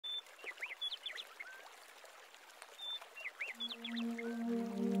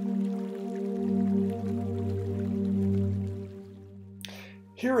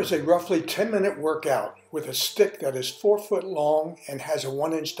Here is a roughly 10-minute workout with a stick that is 4 foot long and has a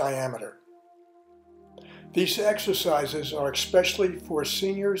 1-inch diameter. These exercises are especially for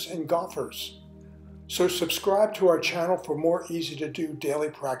seniors and golfers, so subscribe to our channel for more easy-to-do daily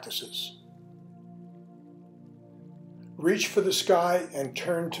practices. Reach for the sky and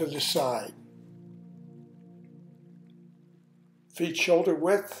turn to the side. Feet shoulder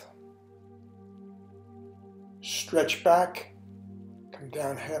width. Stretch back. Come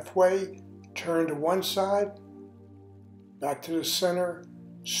down halfway. Turn to one side. Back to the center.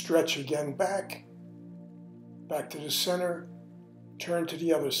 Stretch again back. Back to the center. Turn to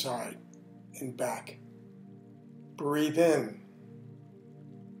the other side and back. Breathe in.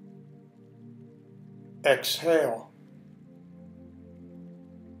 Exhale.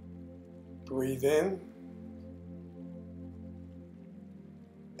 Breathe in.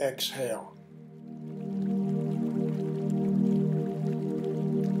 Exhale.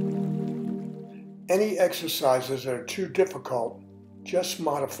 Any exercises that are too difficult, just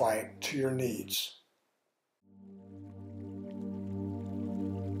modify it to your needs.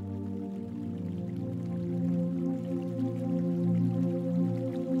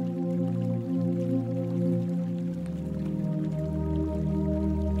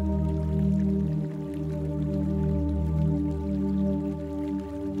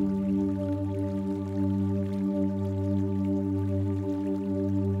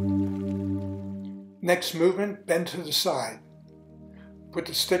 Next movement, bend to the side. Put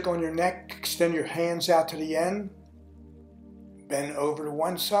the stick on your neck, extend your hands out to the end. Bend over to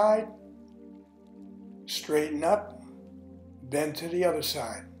one side. Straighten up. Bend to the other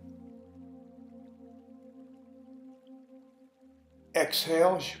side.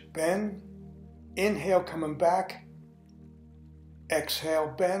 Exhale, bend. Inhale, coming back.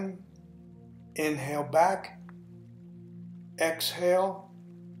 Exhale, bend. Inhale, back. Exhale.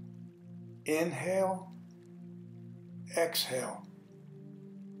 Inhale, exhale,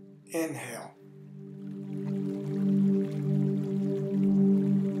 inhale.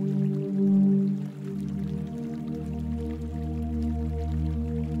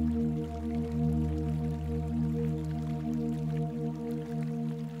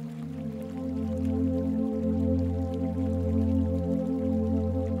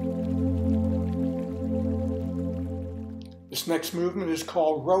 This next movement is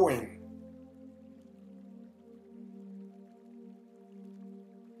called rowing.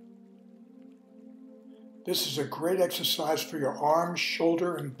 This is a great exercise for your arms,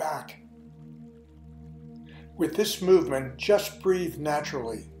 shoulder, and back. With this movement, just breathe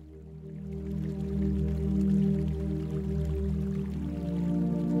naturally.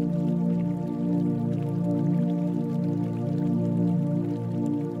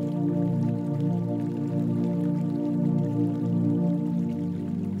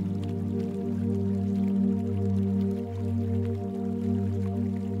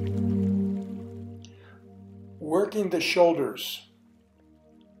 Working the shoulders.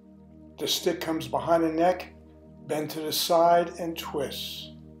 The stick comes behind the neck, bend to the side and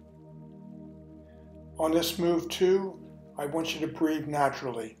twist. On this move too, I want you to breathe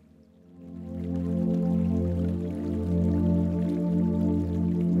naturally.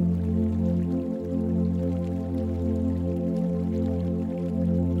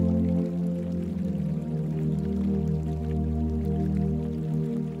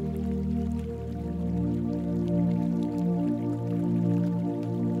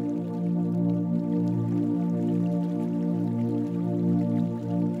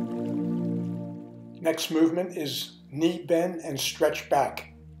 Next movement is knee bend and stretch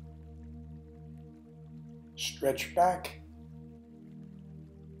back. Stretch back.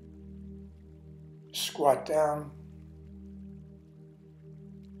 Squat down.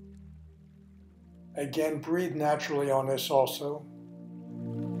 Again, breathe naturally on this also.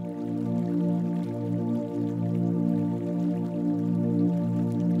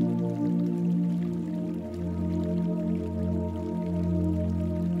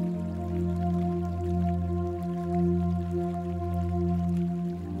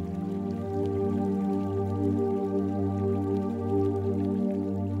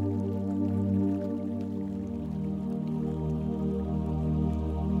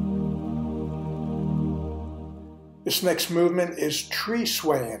 This next movement is tree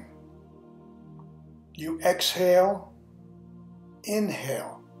swaying. You exhale,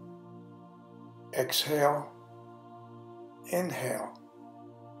 inhale, exhale, inhale,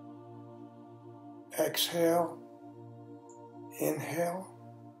 exhale, inhale,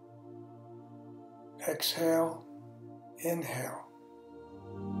 exhale, inhale.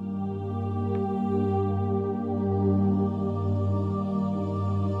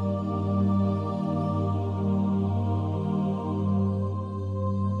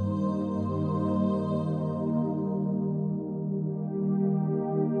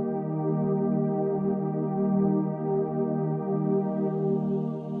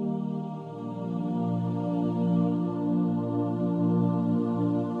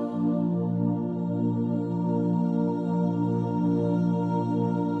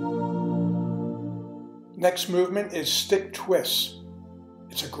 Next movement is stick twists.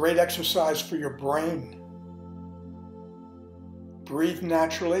 It's a great exercise for your brain. Breathe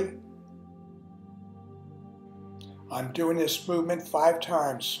naturally. I'm doing this movement 5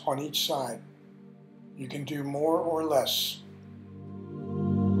 times on each side. You can do more or less.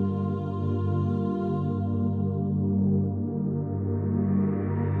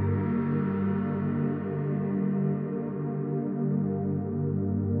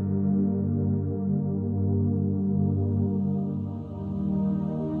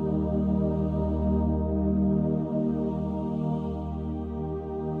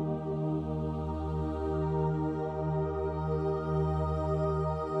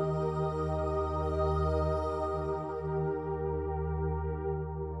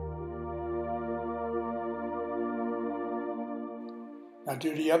 Now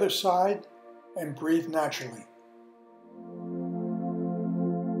do the other side and breathe naturally.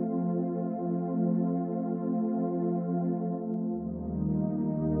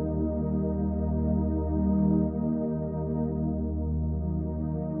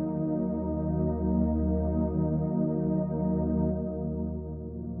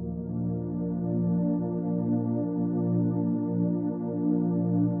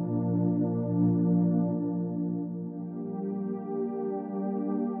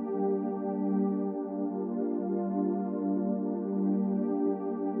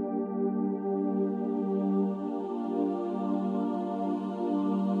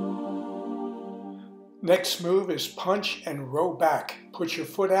 Next move is punch and row back. Put your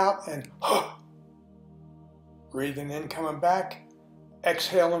foot out and breathing in, coming back,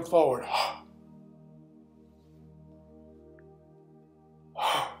 exhaling forward.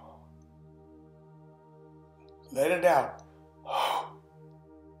 Let it out.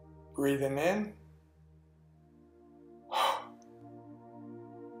 Breathing in.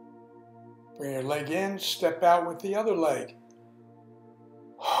 Bring your leg in, step out with the other leg.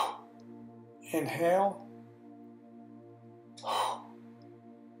 Inhale.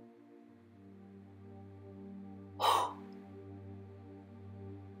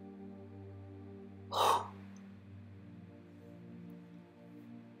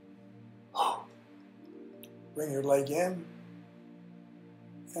 Bring your leg in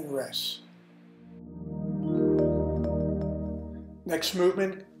and rest. Next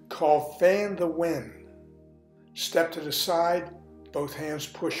movement called fan the wind. Step to the side, both hands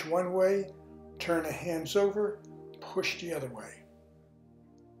push one way, turn the hands over, push the other way.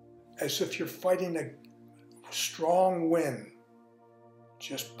 As if you're fighting a strong wind,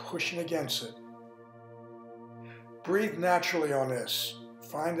 just pushing against it. Breathe naturally on this.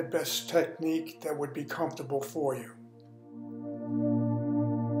 Find the best technique that would be comfortable for you.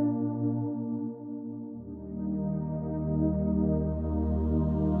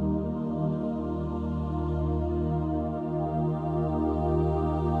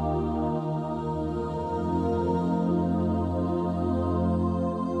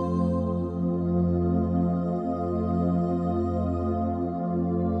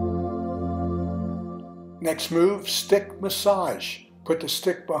 Next move, stick massage. Put the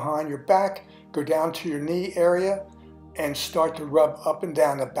stick behind your back, go down to your knee area, and start to rub up and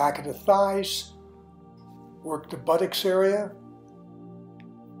down the back of the thighs. Work the buttocks area,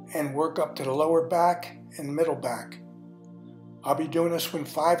 and work up to the lower back and middle back. I'll be doing this one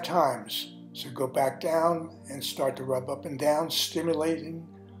 5 times. So go back down and start to rub up and down, stimulating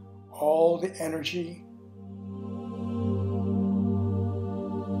all the energy.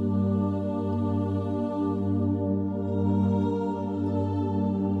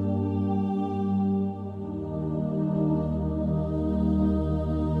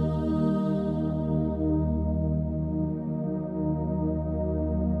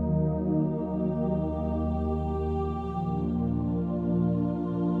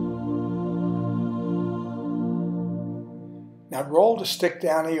 Now roll the stick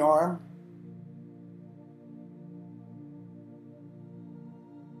down the arm.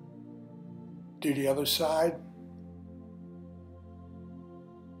 Do the other side.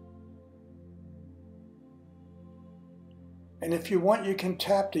 And if you want, you can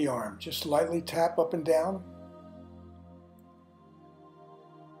tap the arm. Just lightly tap up and down.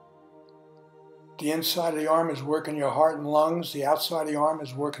 The inside of the arm is working your heart and lungs. The outside of the arm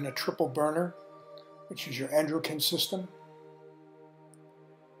is working a triple burner, which is your endocrine system.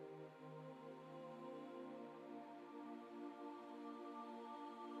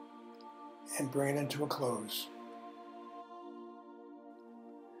 And bring it into a close.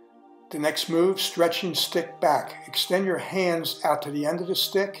 The next move, stretching stick back. Extend your hands out to the end of the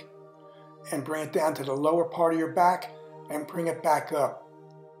stick and bring it down to the lower part of your back and bring it back up.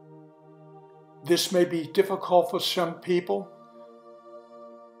 This may be difficult for some people.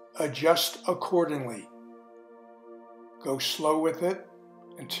 Adjust accordingly. Go slow with it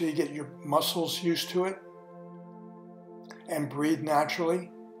until you get your muscles used to it, and breathe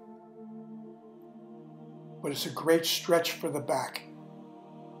naturally. But it's a great stretch for the back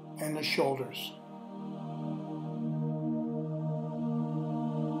and the shoulders.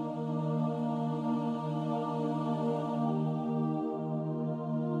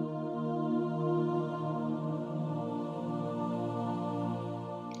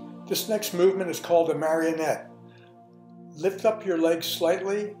 This next movement is called a marionette. Lift up your legs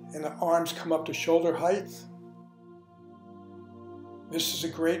slightly and the arms come up to shoulder height. This is a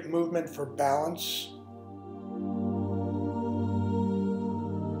great movement for balance.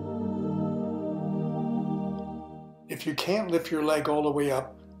 If you can't lift your leg all the way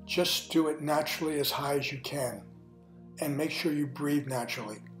up, just do it naturally as high as you can, and make sure you breathe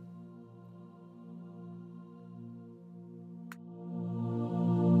naturally.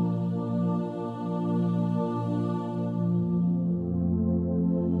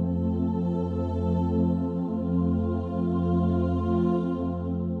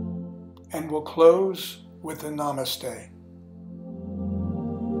 And we'll close with a namaste.